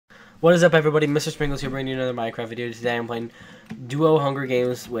What is up, everybody? Mr. Spanklez here, bringing you another Minecraft video. Today I'm playing Duo Hunger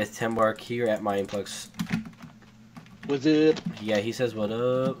Games with Tembark here at Mineplex. What's up? Yeah, he says what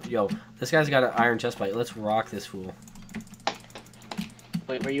up. Yo, this guy's got an iron chestplate. Let's rock this fool.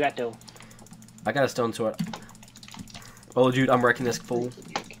 Wait, where you at, though? I got a stone sword. Oh, dude, I'm wrecking this fool.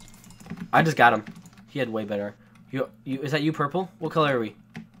 I just got him. He had way better. Is that you, purple? What color are we?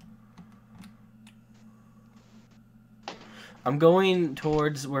 I'm going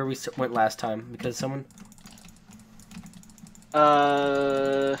towards where we went last time because someone.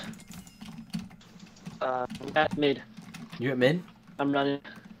 I'm at mid. You at mid? I'm running.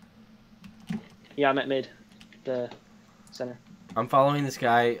 Yeah, I'm at mid. The center. I'm following this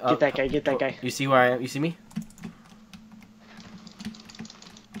guy. Get that guy, get that guy. You see where I am? You see me?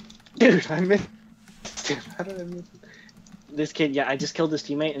 Dude, I missed. Dude, how did I miss it? This kid, yeah, I just killed his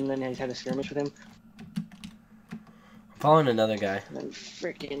teammate and then I had a skirmish with him. I'm following another guy. And then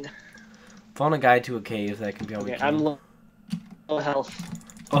freaking. Following a guy to a cave that can be on the Okay, I'm low health.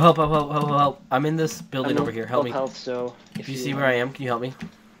 Oh, help, help, help, help, help. I'm in this building over here. Help me. Health, so if you see where I am, can you help me?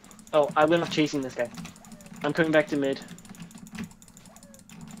 Oh, I went off chasing this guy. I'm coming back to mid.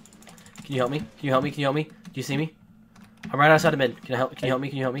 Can you help me? Can you help me? Can you help me? Do you see me? I'm right outside of mid. Can you help me?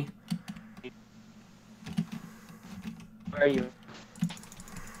 Can you help me? Where are you?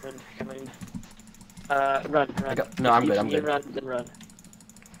 Coming. Run. No, I'm good. I'm good. Run, then run.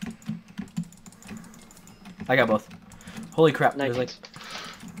 I got both. Holy crap! Nice. There's like.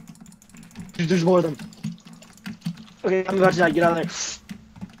 Dude, there's more of them. Okay, I'm about to die. Get out of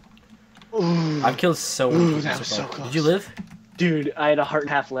there. Ooh. I've killed so many people that was so far. so close. Did you live? Dude, I had a heart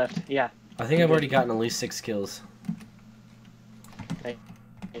and a half left. Yeah. I think I've already gotten at least 6 kills.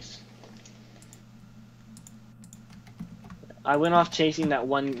 Nice. I went off chasing that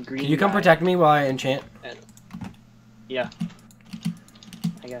one green. Can you come guy. protect me while I enchant? Yeah.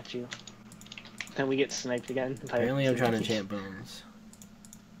 I got you. Then we get sniped again. Apparently I'm trying to enchant bones.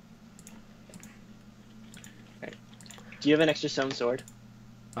 Right. Do you have an extra stone sword?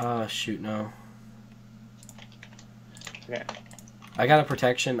 Shoot, no. Okay. I got a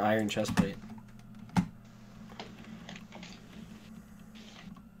protection iron chestplate.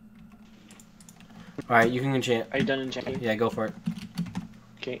 Alright, you can enchant. Are you done enchanting? Yeah, go for it.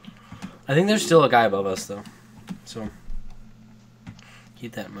 Okay. I think there's still a guy above us, though. So,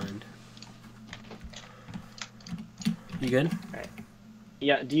 keep that in mind. You good? Alright.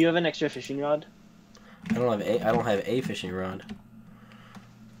 Yeah, do you have an extra fishing rod? I don't have a fishing rod.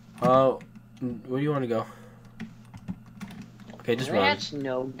 Oh, where do you want to go? Okay, just run.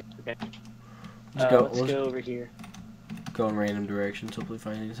 No. Okay. Just go. Let's go over here. Go in random directions, hopefully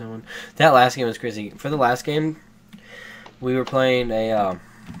finding someone. That last game was crazy. For the last game, we were playing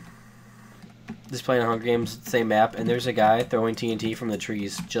just playing Hunger Games, same map, and there's a guy throwing TNT from the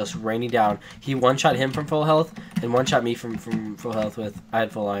trees, just raining down. He one-shot him from full health, and one-shot me from full health with, I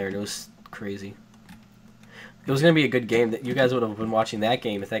had full iron. It was crazy. It was going to be a good game. That you guys would have been watching that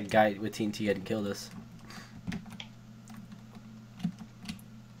game if that guy with TNT hadn't killed us.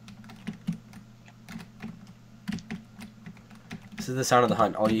 This is the sound of the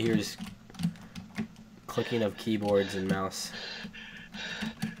hunt. All you hear is clicking of keyboards and mouse.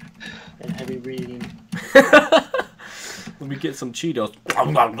 And heavy breathing. Let me get some Cheetos.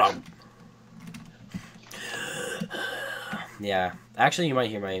 Yeah. Actually, you might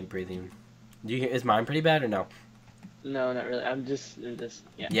hear my breathing. Do you hear? Is mine pretty bad or no? No, not really. I'm just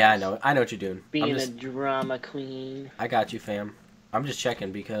yeah. Yeah, I know. I know what you're doing. Being a drama queen. I got you, fam. I'm just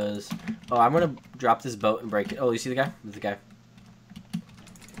checking because. Oh, I'm gonna drop this boat and break it. Oh, you see the guy? There's the guy.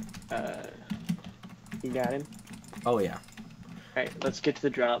 You got him? Oh yeah. Alright, let's get to the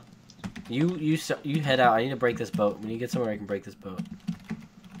drop. You head out. I need to break this boat. When you get somewhere I can break this boat.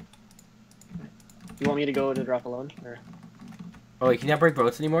 You want me to go to the drop alone? Or? Oh wait, can you not break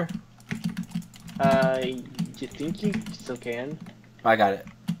boats anymore? You think you still can? I got it.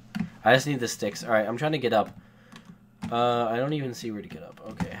 I just need the sticks. Alright, I'm trying to get up. I don't even see where to get up.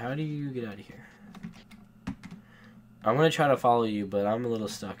 Okay, how do you get out of here? I'm gonna try to follow you, but I'm a little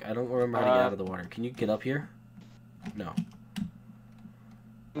stuck. I don't remember how to get out of the water. Can you get up here? No.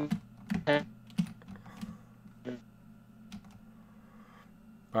 I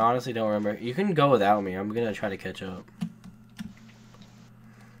honestly don't remember. You can go without me. I'm gonna try to catch up.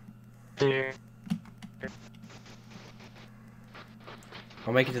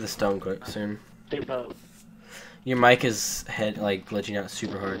 I'll make it to the stone quick soon. Your mic is glitching out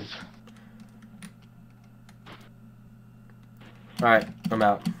super hard. Alright, I'm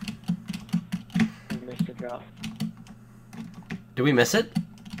out. Missed the drop. Did we miss it?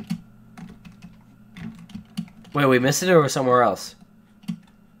 Wait, we missed it or somewhere else?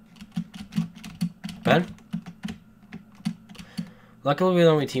 Ben? Luckily, we're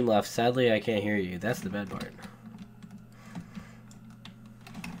the only team left. Sadly, I can't hear you. That's the bad part.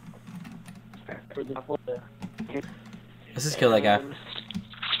 Let's just kill that guy.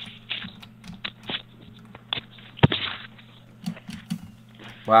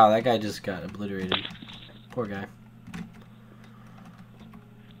 Wow, that guy just got obliterated. Poor guy.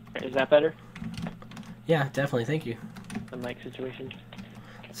 Is that better? Yeah, definitely. Thank you. The mic situation?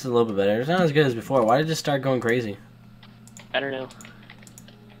 It's a little bit better. It's not as good as before. Why did it just start going crazy? I don't know.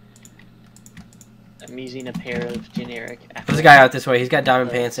 I'm using a pair of generic. There's a guy out this way. He's got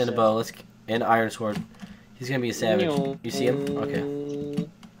diamond pants and a bow. And an iron sword. He's gonna be a savage. You see him? Okay.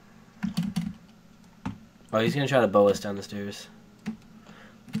 Oh, he's gonna try to bow us down the stairs.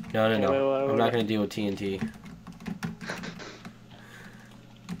 No. Wait, I'm not gonna deal with TNT.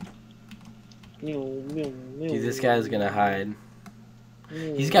 Dude, this guy's gonna hide.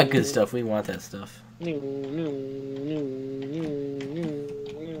 He's got good stuff. We want that stuff. Is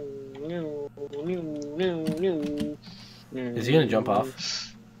he gonna jump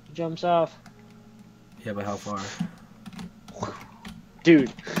off? Jumps off. Yeah, but how far?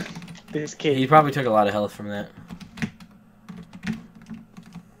 Dude, this kid. He probably took a lot of health from that.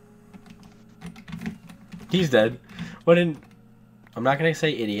 He's dead. What an... I'm not gonna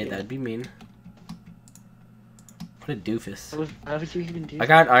say idiot. That'd be mean. What a doofus. How would you even do that? I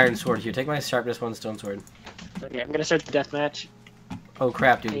got an iron sword here. Take my sharpness 1 stone sword. Okay, I'm gonna start the death match. Oh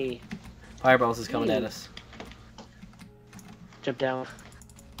crap, dude. Hey. Fireballs is coming at us. Jump down.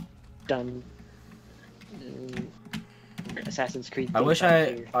 Done. Assassin's Creed. I wish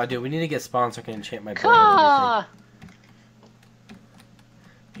I... Oh, dude, we need to get spawned so I can enchant my bow and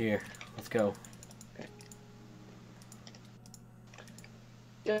everything. Here, let's go.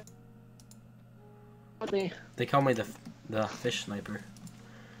 Okay. They call me the fish sniper.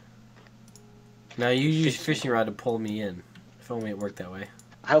 Now you use fishing rod to pull me in. If only it worked that way.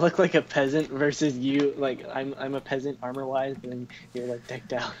 I look like a peasant versus you. Like I'm a peasant armor wise, but then you're like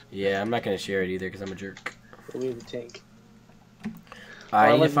decked out. Yeah, I'm not gonna share it either because I'm a jerk. We have a tank.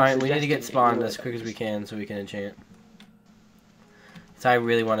 I need to find. We need to get spawned as quick as we can so we can enchant. So I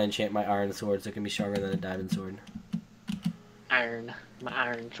really want to enchant my iron sword so it can be stronger than a diamond sword. My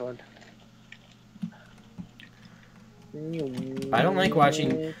iron sword. I don't like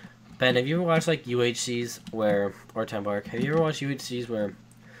watching. Ben, have you ever watched like UHCs or Tembark? Have you ever watched UHCs where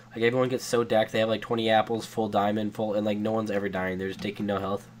like everyone gets so decked they have like 20 apples, full diamond, full, and like no one's ever dying. They're just taking no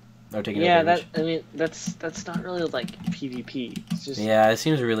health. Or taking no damage. I mean that's not really like PvP. It's just it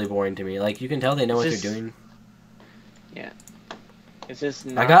seems really boring to me. Like you can tell they know what they're doing. Yeah. It's just.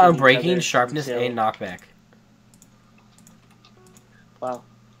 I got unbreaking, sharpness, and knockback. Wow,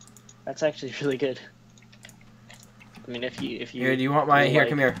 that's actually really good. I mean, if you here, do you want my here?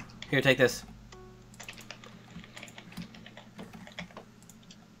 Come here. Here, take this.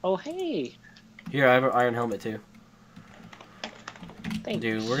 Oh hey. Here, I have an iron helmet too. Thanks.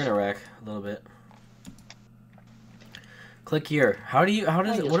 Dude, we're gonna wreck a little bit. Click here. What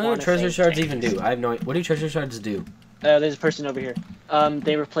do treasure shards even do? I have no idea. What do treasure shards do? There's a person over here.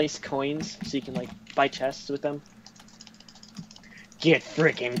 They replace coins so you can like buy chests with them. Get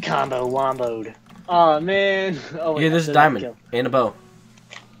freaking combo womboed. Oh man. Oh, yeah, there's a diamond and a bow.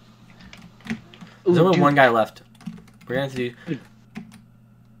 There's only one guy left. We're gonna have to do.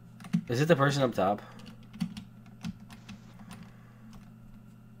 Is it the person up top?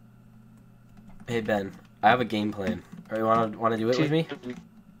 Hey Ben, I have a game plan. Or you wanna do it with me?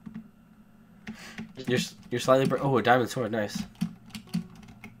 You're slightly oh, a diamond sword, nice.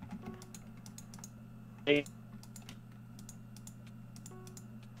 Hey.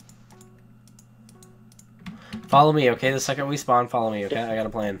 Follow me, okay? The second we spawn, follow me, okay? I got a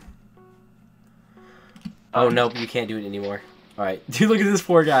plan. Oh, nope, you can't do it anymore. Alright. Dude, look at this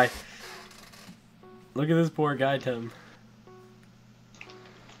poor guy. Look at this poor guy, Tim.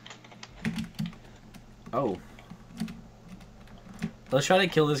 Oh. Let's try to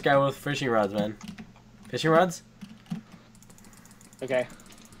kill this guy with fishing rods, man. Fishing rods? Okay.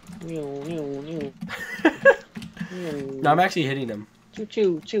 No, I'm actually hitting him.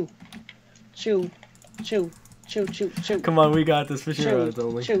 Chew. Come on, we got this. Fishing rods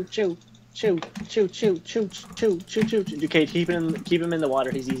only. Chew. Okay, keep him in the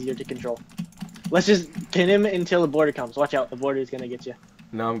water. He's easier to control. Let's just pin him until the border comes. Watch out, the border is gonna get you.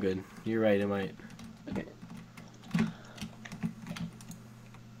 No, I'm good. You're right, it might. Okay.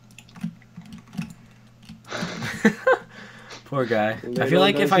 Poor guy. I feel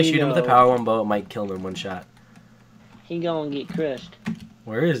like if I shoot him with a power 1 bow, it might kill him in one shot. He gonna get crushed.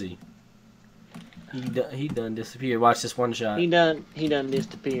 Where is he? He done disappeared. Watch this one shot. He done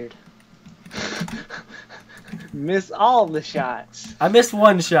disappeared. Miss all the shots. I missed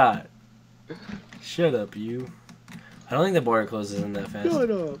one shot. Shut up, you. I don't think the border closes in that fast.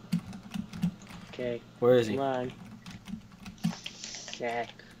 Shut up. Okay. Where is he? Come on. Okay.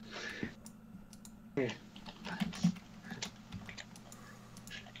 Here.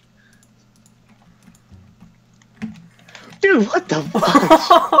 Dude, what the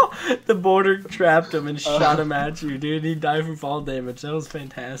fuck? The border trapped him and shot him at you, dude. He died from fall damage. That was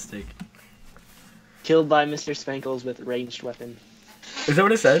fantastic. Killed by Mr. Spanklez with ranged weapon. Is that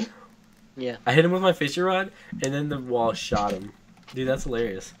what it said? Yeah. I hit him with my fishing rod, and then the wall shot him. Dude, that's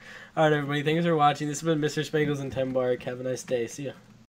hilarious. Alright, everybody. Thanks for watching. This has been Mr. Spanklez and Tembark. Have a nice day. See ya.